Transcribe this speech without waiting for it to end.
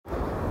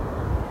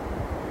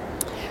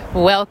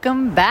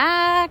Welcome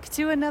back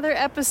to another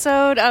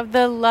episode of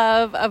the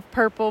Love of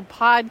Purple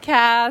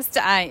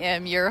podcast. I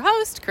am your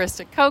host,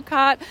 Krista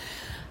Kokot.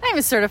 I'm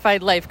a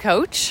certified life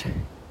coach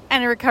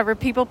and a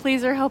recovered people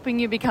pleaser, helping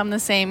you become the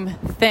same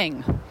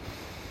thing.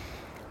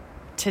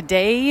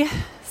 Today's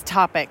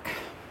topic.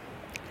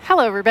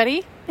 Hello,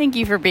 everybody. Thank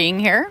you for being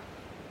here.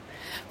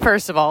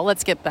 First of all,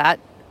 let's get that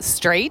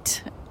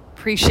straight.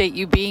 Appreciate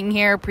you being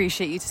here.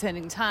 Appreciate you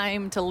spending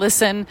time to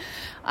listen.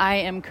 I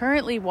am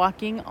currently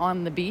walking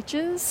on the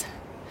beaches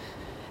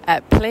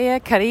at Playa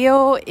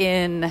Carrillo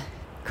in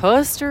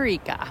Costa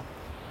Rica.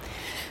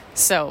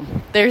 So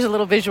there's a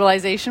little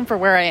visualization for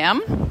where I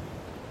am.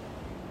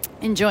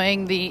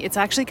 Enjoying it's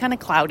actually kind of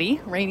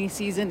cloudy. Rainy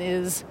season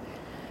is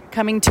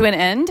coming to an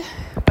end,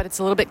 but it's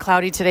a little bit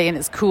cloudy today and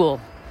it's cool.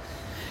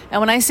 And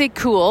when I say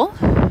cool,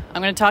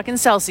 I'm going to talk in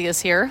Celsius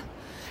here.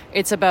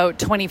 It's about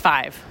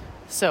 25.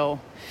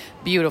 So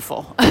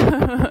beautiful.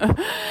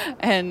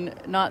 And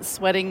not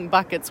sweating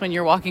buckets when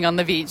you're walking on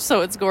the beach.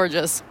 So it's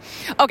gorgeous.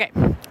 Okay.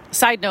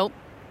 Side note,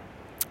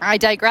 I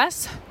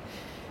digress.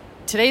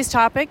 Today's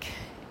topic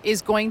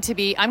is going to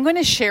be, I'm going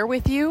to share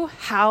with you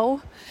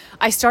how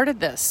I started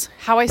this,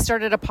 how I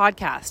started a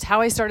podcast,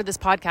 how I started this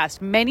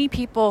podcast. Many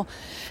people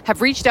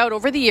have reached out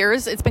over the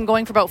years. It's been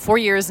going for about 4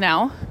 years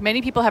now.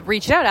 Many people have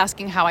reached out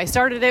asking how I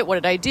started it. What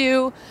did I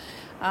do?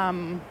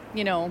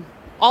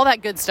 All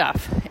that good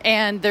stuff.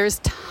 And there's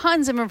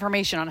tons of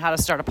information on how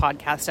to start a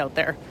podcast out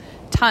there.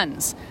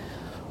 Tons.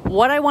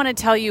 What I want to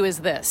tell you is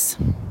this.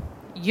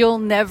 You'll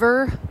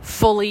never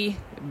fully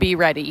be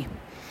ready.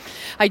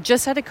 I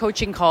just had a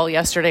coaching call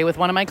yesterday with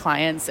one of my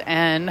clients,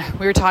 and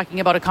we were talking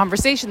about a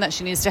conversation that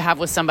she needs to have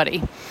with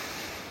somebody.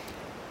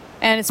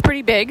 And it's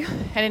pretty big,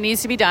 and it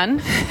needs to be done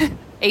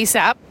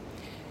ASAP.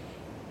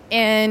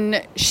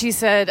 And she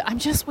said, I'm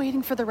just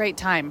waiting for the right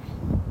time.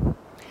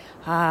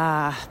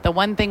 The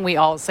one thing we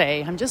all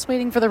say, I'm just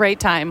waiting for the right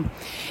time.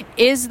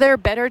 Is there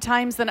better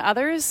times than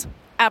others?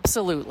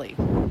 Absolutely.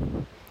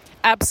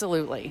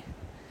 Absolutely.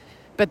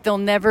 But there'll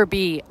never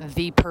be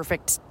the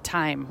perfect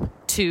time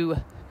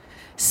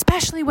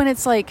especially when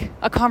it's like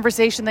a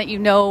conversation that you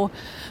know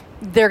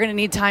they're going to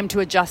need time to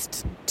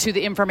adjust to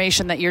the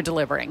information that you're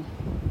delivering.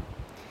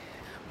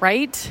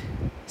 Right?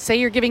 Say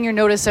you're giving your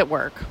notice at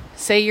work.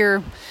 Say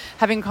you're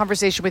having a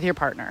conversation with your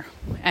partner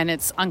and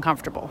it's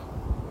uncomfortable.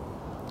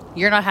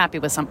 You're not happy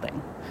with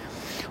something.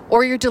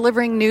 Or you're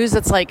delivering news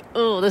that's like,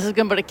 oh, this is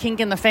going to put a kink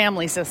in the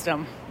family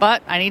system,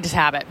 but I need to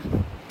have it.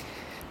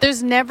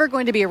 There's never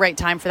going to be a right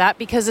time for that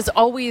because it's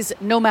always,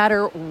 no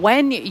matter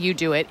when you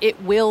do it, it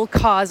will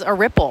cause a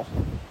ripple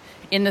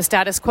in the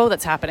status quo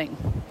that's happening.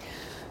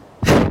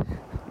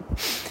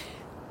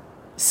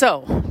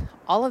 So,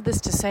 all of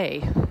this to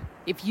say,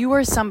 if you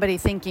are somebody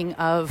thinking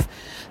of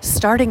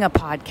starting a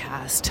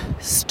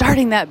podcast,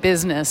 starting that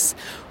business,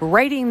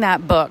 writing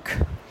that book,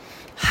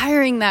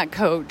 hiring that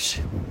coach,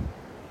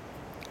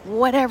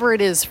 whatever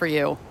it is for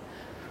you,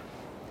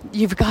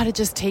 you've got to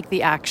just take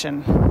the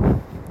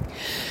action.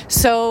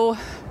 So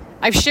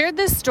I've shared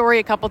this story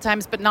a couple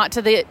times, but not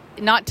to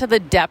the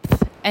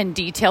depth and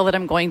detail that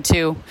I'm going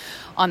to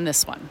on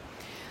this one.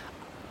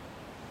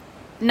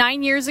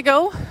 9 years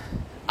ago,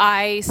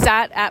 I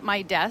sat at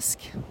my desk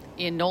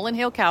in Nolan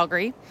Hill,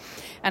 Calgary,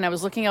 and I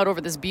was looking out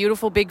over this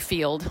beautiful big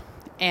field,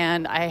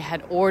 and I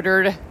had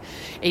ordered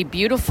a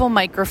beautiful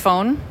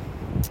microphone.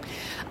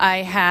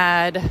 I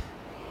had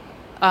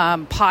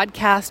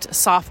podcast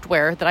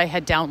software that I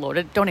had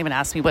downloaded. Don't even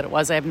ask me what it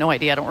was. I have no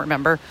idea. I don't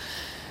remember.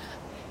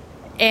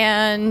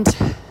 And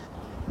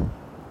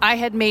I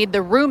had made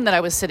the room that I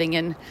was sitting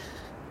in,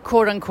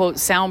 quote unquote,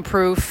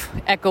 soundproof,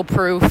 echo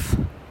proof,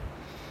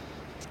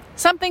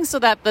 something so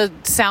that the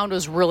sound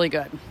was really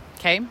good.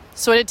 Okay.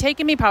 So it had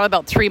taken me probably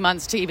about 3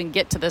 months to even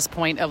get to this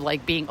point of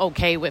like being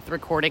okay with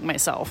recording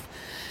myself.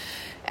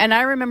 And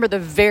I remember the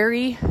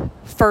very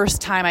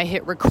first time I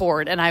hit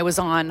record and I was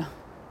on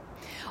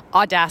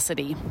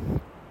Audacity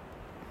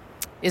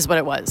is what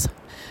it was.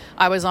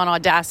 I was on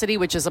Audacity,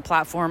 which is a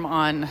platform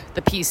on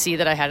the PC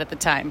that I had at the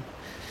time.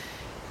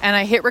 And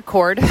I hit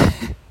record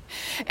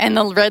and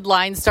the red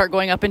lines start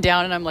going up and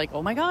down and I'm like,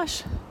 oh my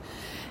gosh.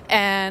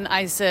 And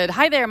I said,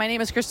 hi there, my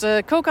name is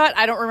Krista Kokot.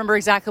 I don't remember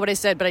exactly what I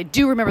said, but I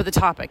do remember the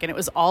topic. And it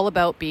was all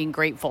about being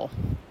grateful.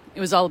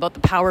 It was all about the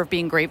power of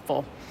being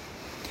grateful.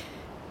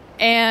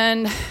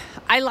 And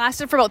I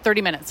lasted for about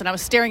 30 minutes and I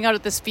was staring out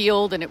at this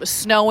field and it was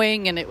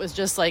snowing and it was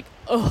just like,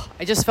 oh,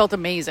 I just felt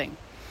amazing.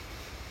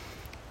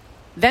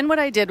 Then what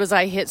I did was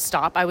I hit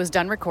stop. I was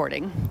done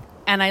recording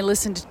and I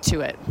listened to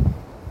it.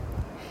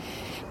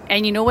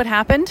 And you know what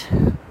happened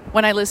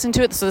when I listened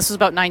to it? So this was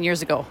about 9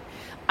 years ago.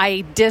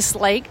 I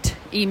disliked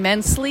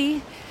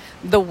immensely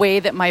the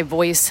way that my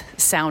voice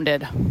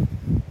sounded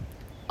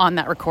on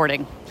that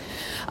recording.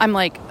 I'm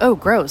like, oh,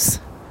 gross.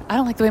 I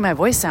don't like the way my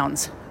voice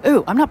sounds.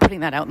 Ooh, I'm not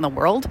putting that out in the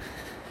world.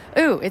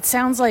 Ooh, it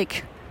sounds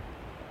like,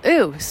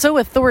 ooh, so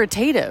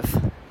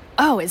authoritative.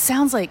 Oh, it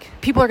sounds like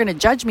people are going to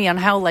judge me on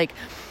how like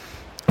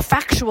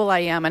factual I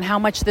am and how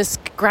much this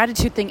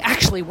gratitude thing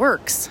actually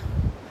works.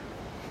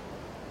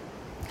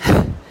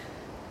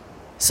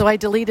 So I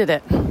deleted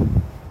it.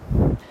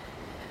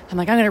 I'm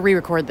like, I'm going to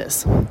re-record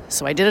this.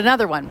 So I did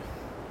another one.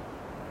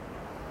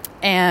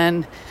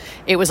 And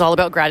it was all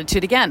about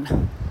gratitude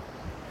again.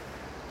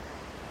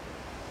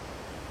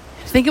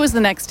 I think it was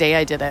the next day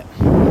I did it.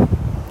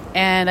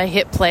 And I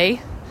hit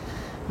play.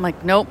 I'm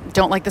like, nope,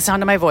 don't like the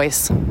sound of my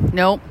voice.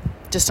 Nope,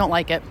 just don't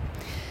like it.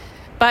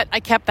 But I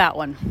kept that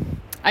one.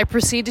 I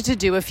proceeded to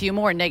do a few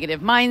more: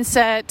 negative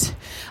mindset.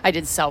 I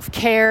did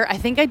self-care. I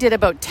think I did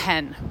about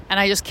 10. And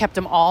I just kept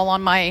them all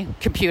on my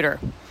computer.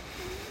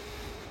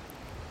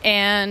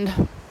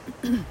 And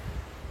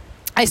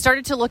I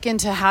started to look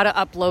into how to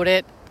upload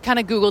it. Kind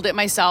of Googled it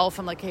myself.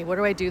 I'm like, hey, what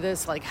do I do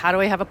this? Like, how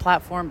do I have a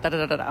platform? Da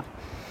da da da.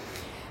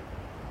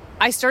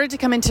 I started to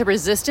come into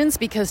resistance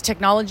because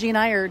technology and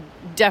I are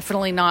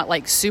definitely not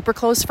like super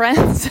close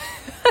friends.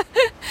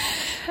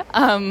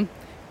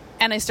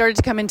 And I started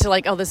to come into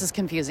like, oh, this is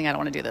confusing. I don't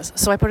want to do this.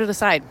 So I put it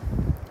aside.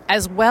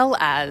 As well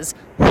as,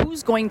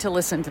 who's going to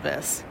listen to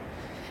this?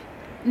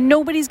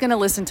 Nobody's going to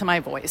listen to my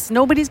voice.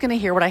 Nobody's going to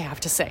hear what I have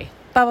to say.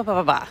 Bah, bah,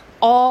 bah, bah, bah.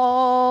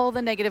 All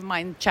the negative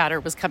mind chatter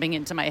was coming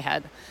into my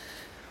head.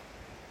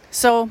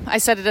 So I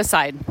set it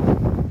aside.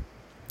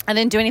 I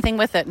didn't do anything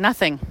with it.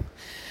 Nothing.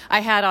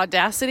 I had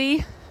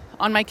Audacity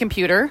on my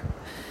computer,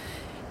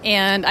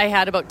 and I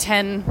had about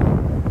 10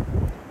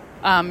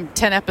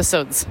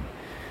 episodes.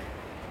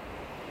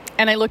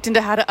 And I looked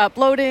into how to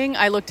uploading.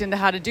 I looked into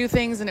how to do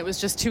things, and it was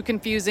just too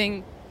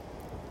confusing.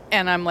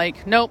 And I'm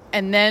like, nope.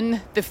 And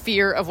then the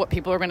fear of what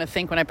people are going to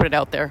think when I put it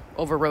out there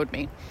overrode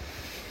me.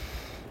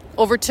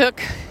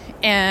 Overtook,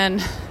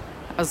 and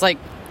I was like,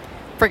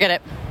 forget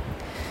it.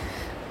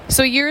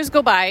 So years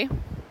go by,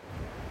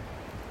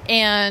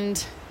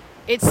 and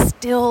it's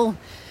still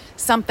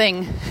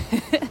something.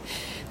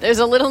 There's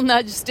a little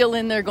nudge still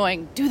in there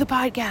going, do the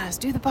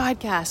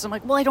podcast. I'm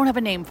like, well, I don't have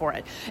a name for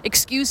it.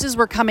 Excuses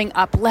were coming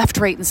up left,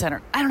 right, and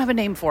center. I don't have a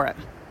name for it.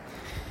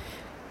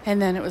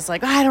 And then it was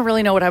like, I don't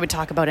really know what I would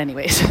talk about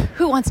anyways.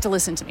 Who wants to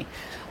listen to me?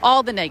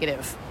 All the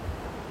negative.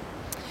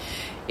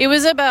 It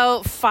was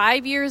about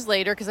 5 years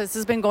later, because this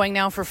has been going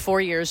now for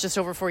 4 years, just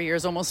over 4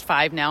 years, almost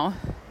 5 now.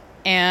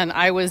 And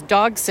I was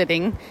dog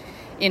sitting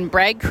in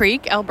Bragg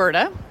Creek,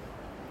 Alberta.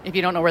 If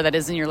you don't know where that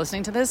is and you're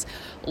listening to this,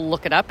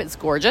 look it up. It's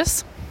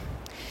gorgeous.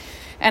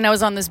 And I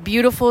was on this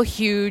beautiful,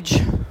 huge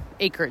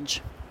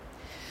acreage.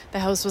 The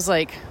house was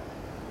like,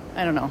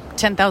 I don't know,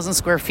 10,000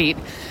 square feet,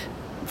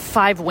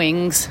 5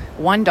 wings,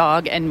 1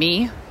 dog and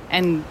me,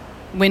 and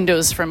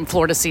windows from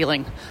floor to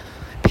ceiling.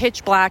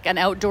 Pitch black, an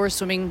outdoor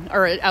swimming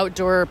or an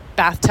outdoor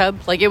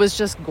bathtub. Like, it was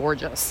just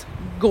gorgeous.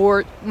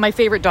 My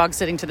favorite dog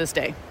sitting to this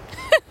day.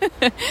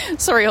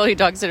 Sorry, all you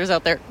dog sitters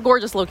out there.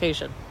 Gorgeous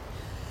location.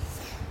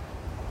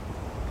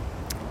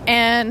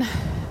 And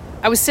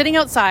I was sitting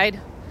outside,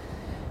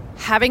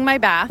 having my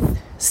bath,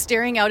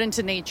 staring out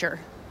into nature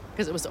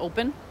because it was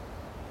open.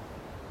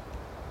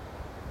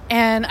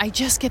 And I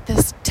just get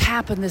this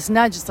tap and this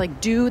nudge. It's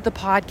like, do the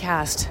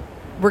podcast.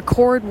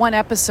 Record 1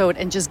 episode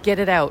and just get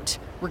it out.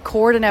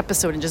 Record an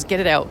episode and just get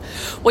it out.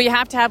 Well, you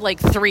have to have like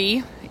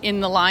 3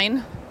 in the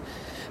line,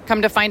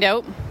 come to find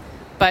out.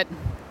 But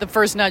the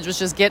first nudge was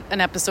just get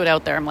an episode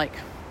out there. I'm like,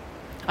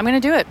 I'm going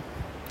to do it.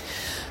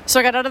 So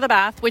I got out of the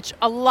bath, which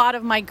a lot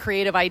of my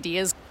creative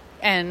ideas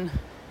and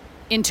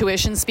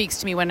intuition speaks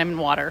to me when I'm in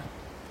water.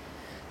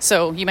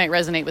 So you might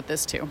resonate with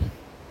this too.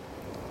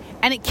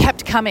 And it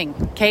kept coming,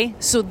 okay?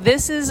 So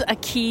this is a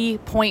key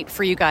point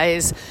for you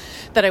guys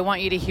that I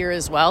want you to hear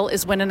as well,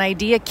 is when an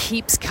idea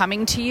keeps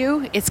coming to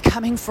you, it's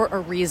coming for a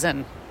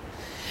reason.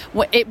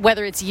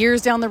 Whether it's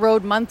years down the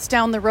road, months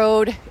down the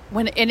road,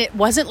 and it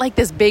wasn't like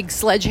this big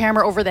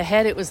sledgehammer over the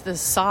head, it was this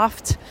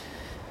soft,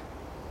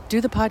 do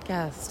the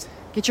podcast,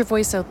 get your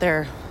voice out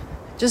there,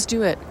 just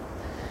do it.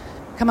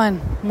 Come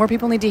on, more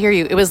people need to hear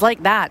you. It was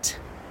like that.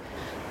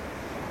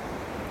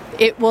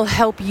 It will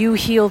help you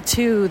heal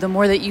too. The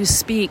more that you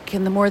speak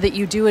and the more that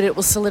you do it, it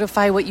will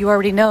solidify what you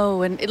already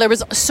know. And there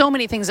was so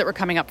many things that were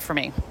coming up for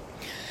me.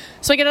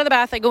 So I get out of the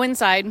bath, I go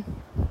inside.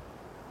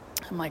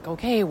 I'm like,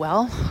 okay,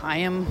 well, I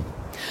am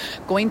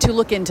going to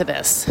look into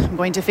this. I'm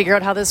going to figure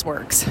out how this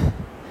works.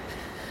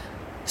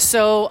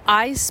 So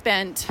I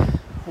spent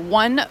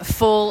 1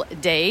 full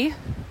day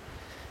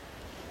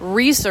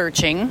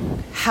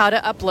researching how to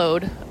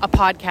upload a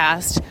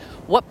podcast,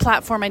 what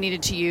platform I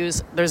needed to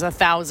use. There's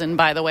 1,000,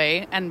 by the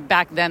way, and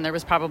back then there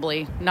was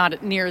probably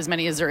not near as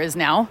many as there is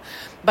now,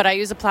 but I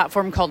use a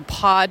platform called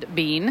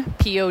Podbean,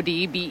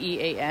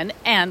 Podbean,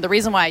 and the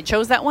reason why I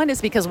chose that one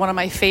is because one of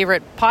my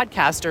favorite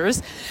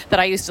podcasters that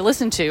I used to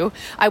listen to,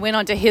 I went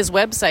onto his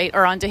website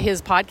or onto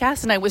his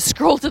podcast and I was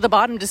scrolled to the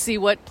bottom to see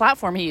what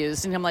platform he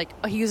used, and I'm like,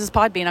 oh, he uses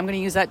Podbean, I'm going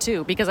to use that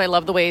too, because I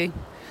love the way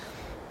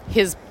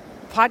his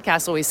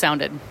podcast always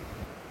sounded.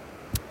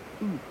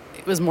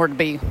 It was more to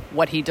be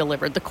what he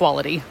delivered, the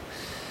quality.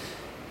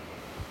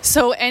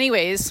 So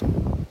anyways,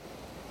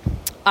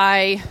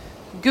 I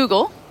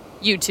Google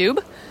YouTube.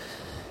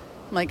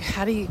 I'm like,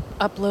 how do you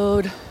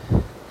upload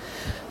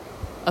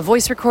a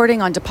voice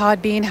recording onto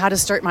Podbean? How to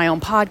start my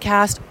own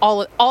podcast?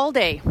 All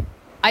day.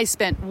 I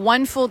spent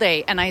 1 full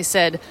day and I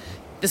said,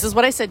 this is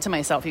what I said to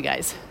myself, you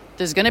guys.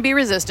 There's going to be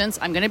resistance.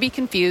 I'm going to be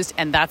confused,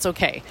 and that's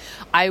okay.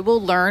 I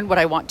will learn what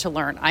I want to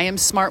learn. I am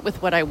smart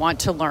with what I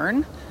want to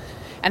learn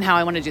and how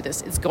I want to do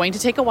this. It's going to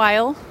take a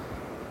while,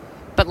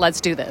 but let's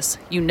do this.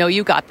 You know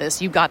you got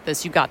this. You got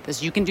this. You got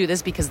this. You can do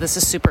this because this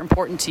is super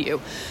important to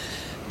you.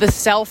 The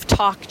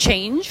self-talk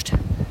changed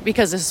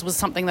because this was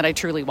something that I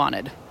truly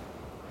wanted.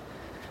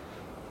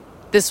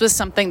 This was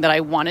something that I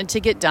wanted to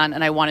get done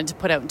and I wanted to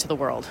put out into the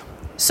world.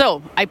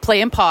 So I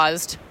play and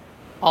paused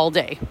all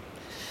day.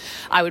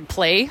 I would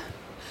play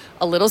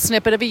a little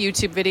snippet of a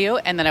YouTube video,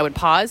 and then I would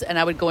pause and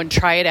I would go and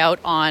try it out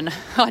on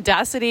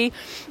Audacity.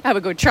 I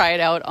would go try it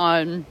out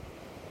on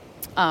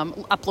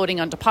uploading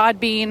onto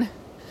Podbean.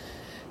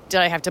 Did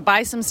I have to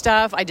buy some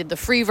stuff? I did the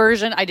free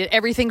version. I did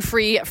everything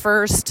free at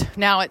first.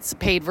 Now it's a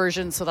paid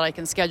version so that I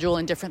can schedule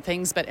in different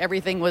things, but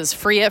everything was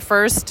free at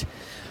first,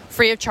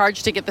 free of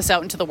charge to get this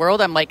out into the world.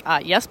 I'm like,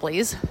 yes,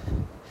 please.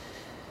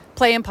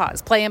 Play and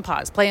pause, play and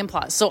pause, play and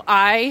pause. So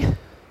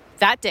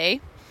that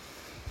day,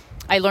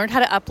 I learned how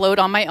to upload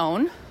on my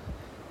own.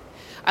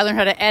 I learned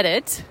how to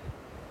edit,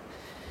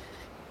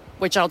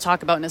 which I'll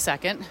talk about in a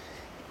second.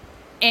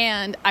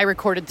 And I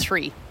recorded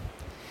 3.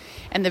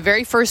 And the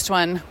very first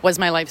one was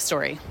my life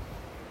story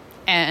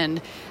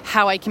and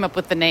how I came up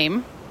with the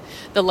name,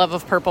 the Love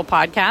of Purple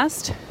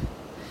podcast.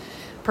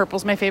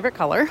 Purple's my favorite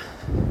color.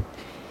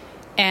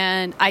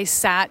 And I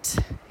sat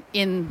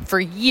in for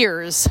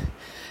years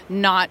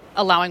not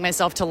allowing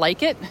myself to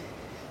like it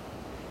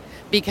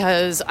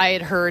because I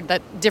had heard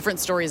that different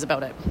stories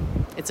about it.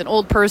 It's an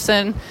old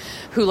person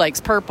who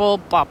likes purple,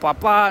 blah, blah,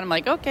 blah. And I'm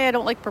like, okay, I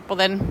don't like purple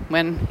then,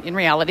 when in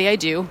reality I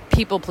do.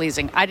 People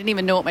pleasing. I didn't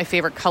even know what my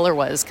favorite color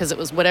was because it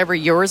was whatever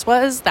yours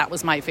was, that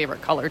was my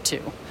favorite color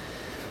too.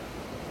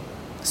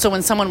 So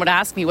when someone would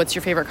ask me, what's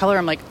your favorite color?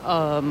 I'm like,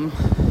 I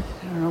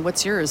don't know,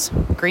 what's yours?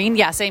 Green?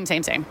 Yeah, same.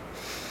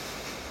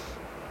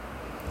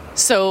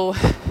 So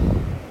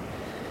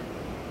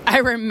I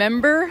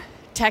remember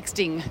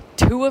texting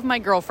 2 of my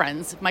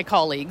girlfriends, my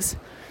colleagues,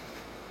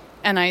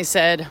 and I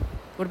said,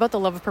 what about the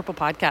Love of Purple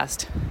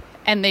podcast?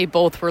 And they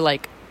both were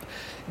like,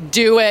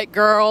 do it,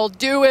 girl,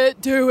 do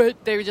it.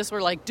 They just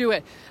were like, do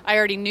it. I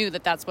already knew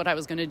that that's what I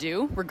was going to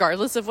do,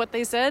 regardless of what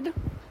they said.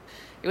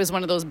 It was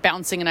one of those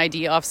bouncing an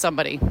idea off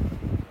somebody.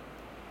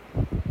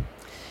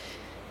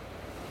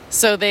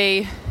 So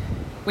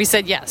we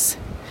said, yes,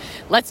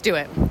 let's do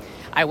it.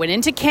 I went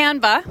into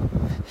Canva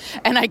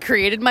and I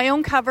created my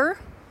own cover.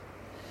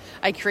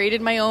 I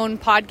created my own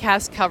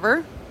podcast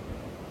cover,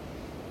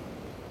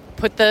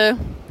 put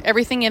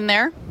everything in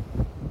there.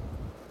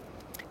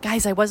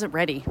 Guys, I wasn't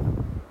ready.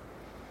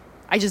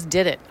 I just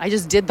did it. I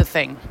just did the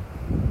thing.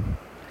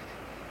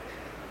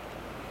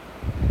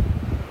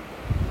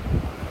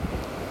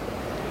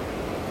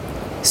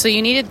 So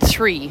you needed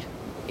 3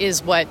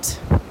 is what,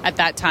 at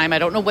that time, I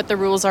don't know what the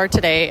rules are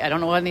today. I don't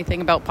know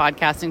anything about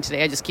podcasting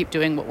today. I just keep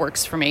doing what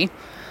works for me.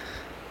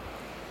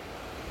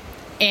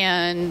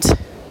 And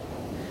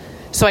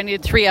so I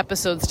needed 3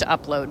 episodes to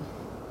upload.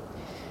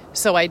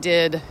 So I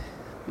did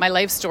my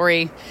life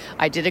story,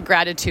 I did a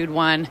gratitude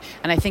one,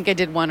 and I think I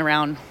did one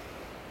around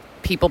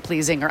people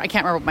pleasing, or I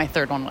can't remember what my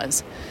third one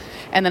was.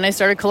 And then I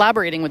started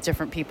collaborating with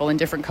different people and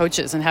different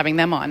coaches and having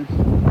them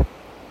on.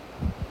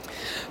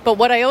 But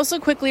what I also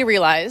quickly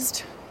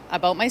realized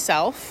about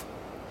myself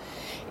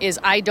is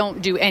I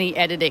don't do any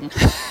editing.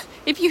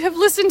 If you have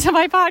listened to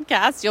my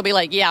podcast, you'll be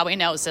like, yeah, we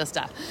know,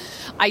 sister.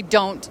 I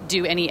don't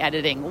do any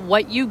editing.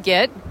 What you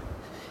get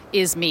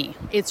is me.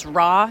 It's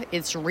raw,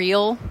 it's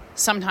real.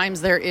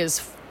 Sometimes there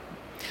is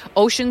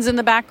oceans in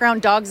the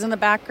background, dogs in the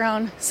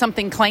background,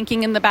 something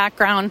clanking in the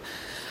background.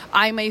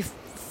 I may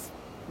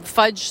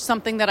fudge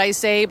something that I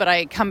say, but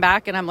I come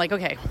back and I'm like,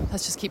 okay,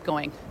 let's just keep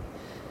going.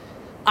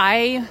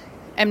 I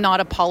am not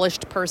a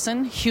polished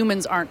person.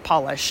 Humans aren't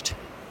polished.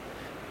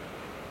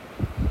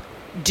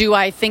 Do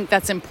I think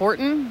that's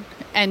important?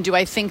 And do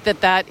I think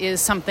that that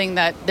is something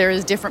that there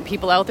is different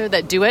people out there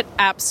that do it?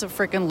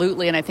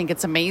 Abso-freaking-lutely, and I think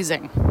it's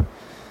amazing.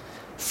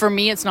 For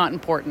me, it's not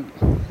important.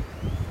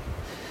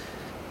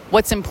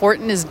 What's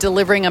important is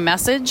delivering a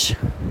message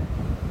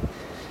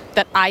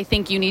that I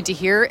think you need to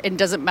hear. It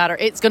doesn't matter.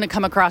 It's going to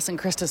come across in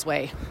Krista's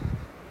way.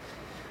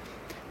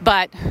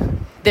 But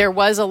there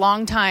was a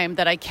long time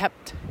that I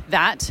kept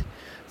that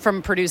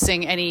from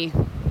producing any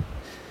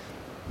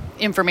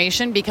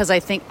information because I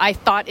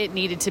thought it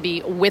needed to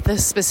be with a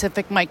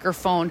specific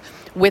microphone,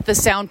 with a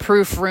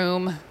soundproof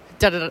room,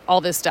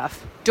 all this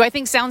stuff. Do I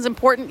think sound's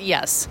important?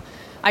 Yes.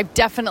 I've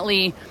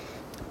definitely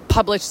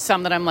published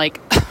some that I'm like,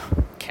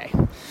 okay,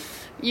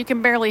 you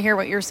can barely hear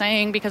what you're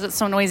saying because it's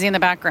so noisy in the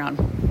background.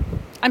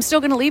 I'm still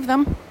going to leave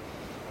them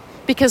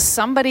because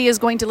somebody is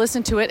going to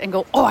listen to it and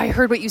go, oh, I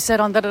heard what you said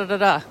on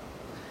da-da-da-da.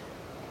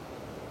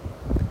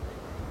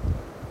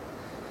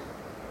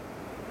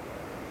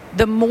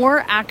 The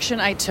more action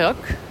I took,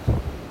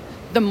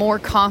 the more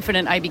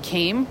confident I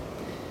became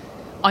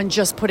on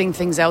just putting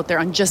things out there,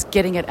 on just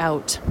getting it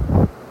out.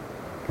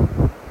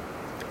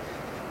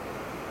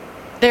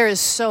 There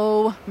is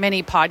so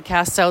many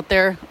podcasts out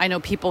there. I know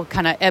people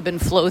kind of ebb and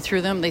flow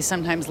through them. They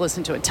sometimes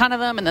listen to a ton of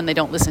them and then they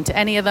don't listen to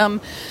any of them.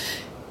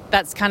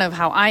 that's kind of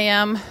how I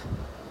am.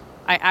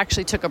 I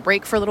actually took a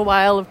break for a little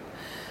while of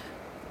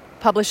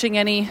publishing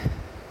any.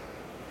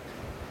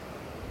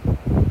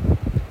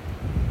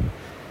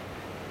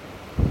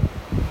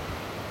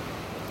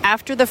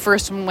 After the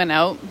first one went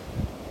out,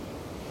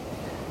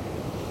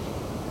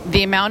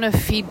 the amount of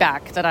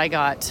feedback that I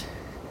got,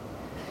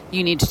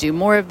 you need to do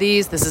more of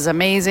these. This is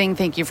amazing.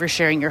 Thank you for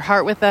sharing your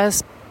heart with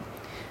us.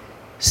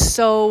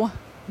 So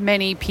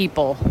many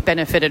people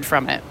benefited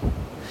from it.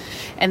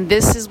 And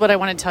this is what I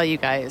want to tell you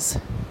guys.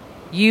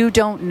 You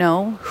don't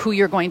know who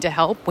you're going to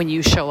help when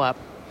you show up.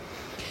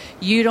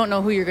 You don't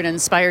know who you're going to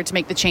inspire to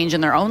make the change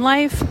in their own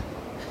life.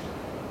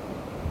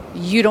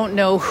 You don't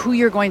know who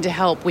you're going to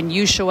help when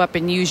you show up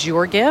and use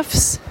your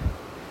gifts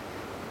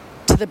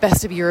to the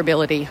best of your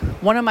ability.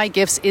 One of my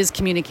gifts is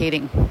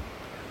communicating.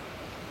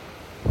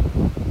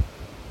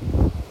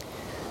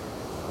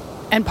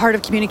 And part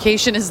of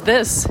communication is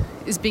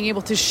being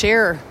able to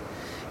share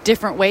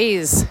different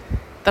ways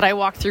that I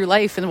walk through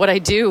life and what I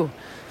do.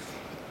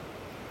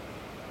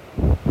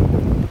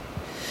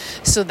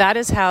 So that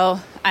is how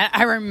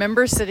I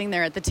remember sitting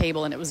there at the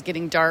table, and it was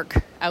getting dark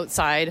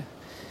outside,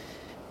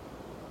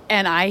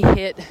 and I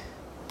hit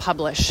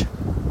publish.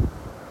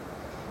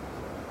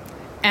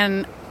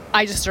 And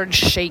I just started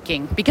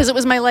shaking because it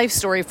was my life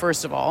story,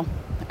 first of all.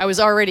 I was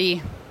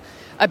already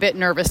a bit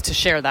nervous to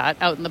share that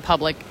out in the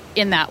public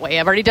in that way.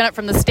 I've already done it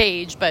from the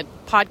stage, but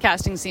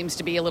podcasting seems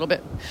to be a little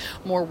bit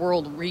more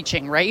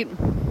world-reaching, right?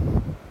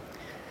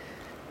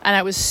 And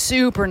I was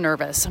super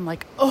nervous. I'm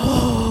like,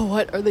 oh,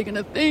 what are they going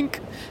to think?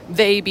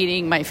 They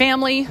being my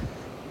family.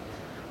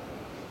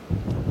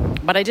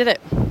 But I did it.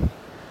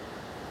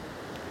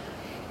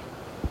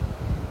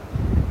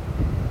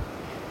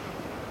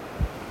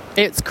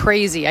 It's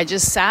crazy. I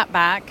just sat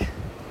back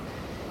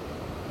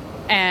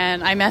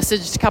and I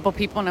messaged a couple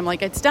people and I'm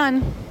like, it's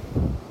done.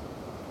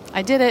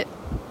 I did it.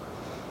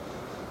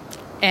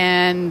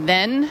 And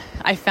then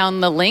I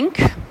found the link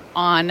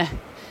on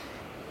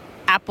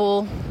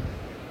Apple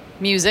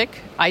Music,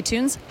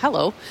 iTunes.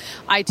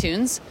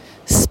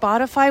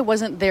 Spotify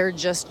wasn't there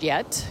just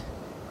yet.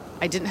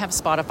 I didn't have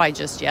Spotify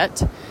just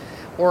yet,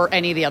 or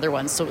any of the other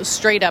ones. So it was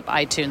straight up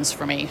iTunes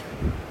for me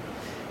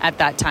at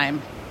that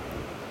time.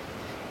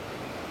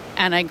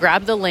 And I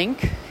grabbed the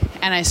link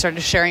and I started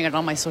sharing it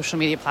on my social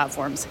media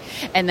platforms.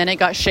 And then it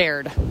got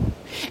shared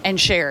and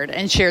shared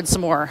and shared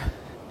some more.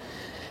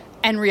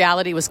 And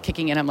reality was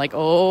kicking in. I'm like,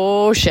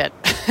 oh shit,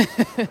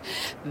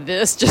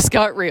 this just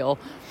got real.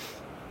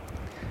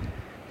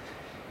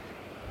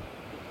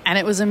 And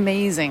it was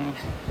amazing.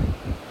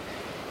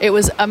 It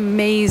was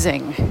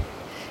amazing.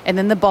 And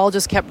then the ball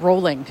just kept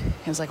rolling.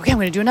 I was like, okay, I'm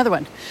going to do another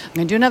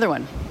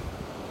one.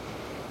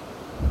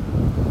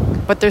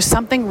 But there's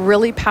something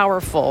really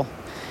powerful,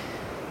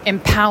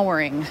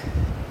 empowering,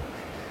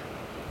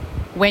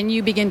 when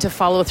you begin to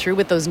follow through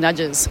with those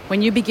nudges.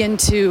 When you begin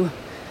to,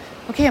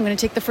 okay, I'm going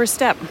to take the first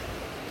step.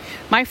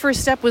 My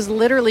first step was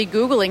literally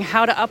Googling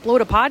how to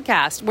upload a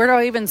podcast. Where do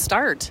I even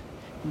start?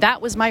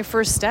 That was my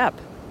first step.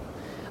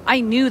 I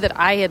knew that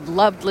I had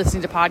loved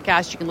listening to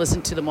podcasts. You can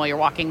listen to them while you're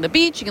walking the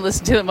beach. You can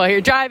listen to them while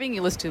you're driving. You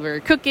can listen to them while you're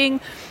cooking.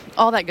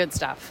 All that good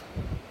stuff.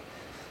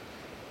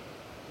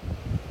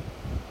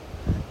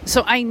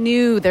 So I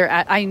knew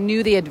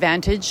the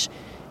advantage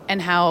and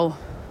how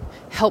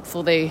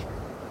helpful they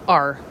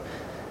are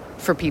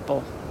for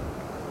people.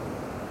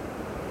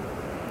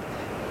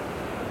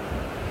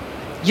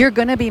 You're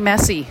going to be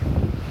messy.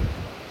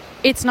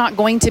 It's not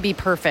going to be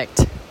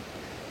perfect.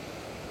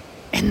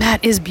 And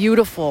that is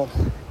beautiful.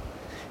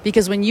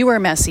 Because when you are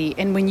messy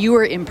and when you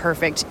are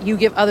imperfect, you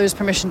give others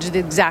permission to do the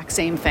exact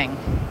same thing.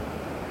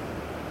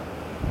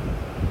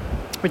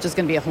 Which is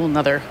going to be a whole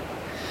nother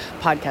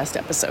podcast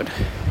episode.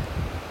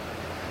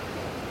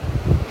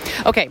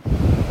 Okay,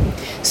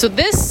 so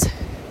this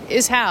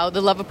is how the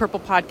Love of Purple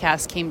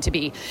podcast came to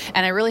be.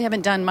 And I really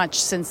haven't done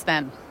much since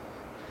then.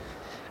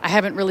 I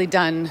haven't really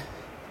done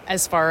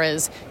as far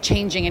as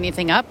changing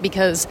anything up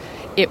because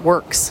it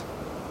works.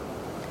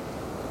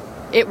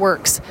 It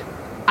works.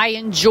 I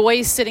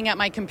enjoy sitting at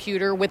my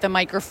computer with a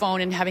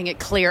microphone and having it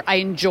clear. I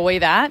enjoy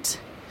that.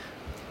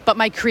 But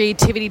my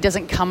creativity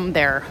doesn't come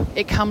there.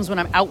 It comes when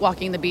I'm out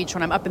walking the beach,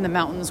 when I'm up in the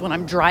mountains, when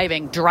I'm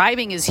driving.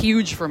 Driving is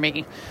huge for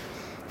me.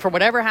 For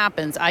whatever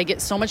happens, I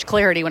get so much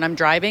clarity when I'm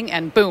driving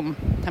and boom,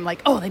 I'm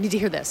like, oh, they need to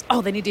hear this.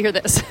 Oh, they need to hear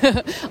this.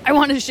 I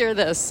want to share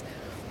this.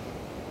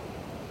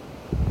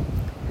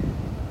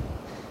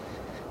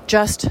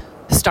 Just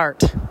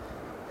start.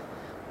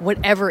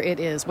 Whatever it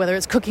is, whether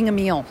it's cooking a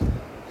meal.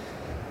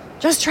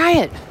 Just try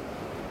it.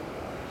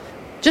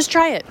 Just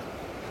try it.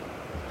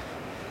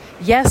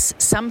 Yes,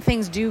 some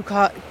things do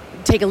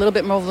take a little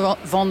bit more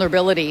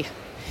vulnerability.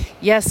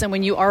 Yes, and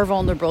when you are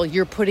vulnerable,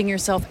 you're putting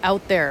yourself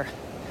out there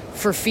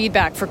for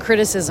feedback, for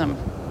criticism.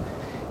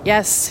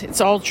 Yes,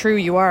 it's all true,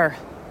 you are.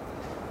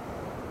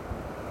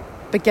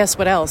 But guess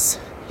what else?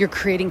 You're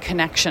creating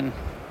connection.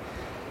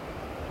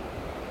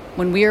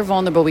 When we are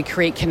vulnerable, we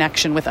create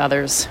connection with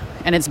others,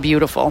 and it's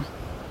beautiful.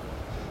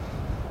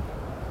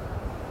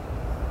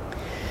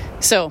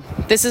 So,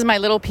 this is my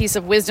little piece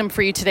of wisdom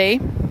for you today.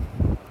 And I really haven't done much since then. I haven't really done as far as changing anything up because it works. It works. I knew that I had loved listening to podcasts. Where do I even start? That was my first step. I knew that I had loved listening to podcasts. And then I found the link on Apple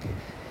Music,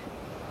 iTunes.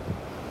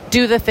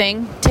 do the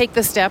thing, take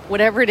the step,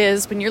 whatever it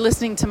is. When you're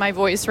listening to my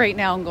voice right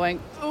now and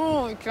going,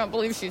 oh, I can't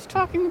believe she's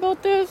talking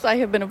about this. I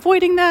have been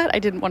avoiding that. I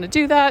didn't want to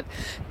do that.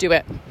 Do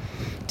it.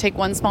 Take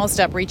one small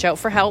step, reach out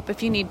for help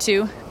if you need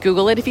to,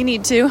 Google it if you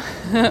need to,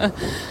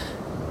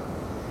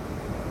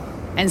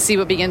 and see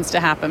what begins to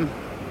happen.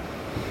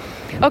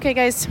 Okay,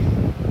 guys,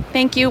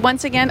 thank you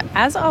once again,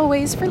 as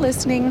always, for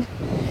listening,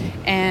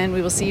 and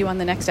we will see you on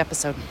the next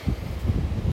episode.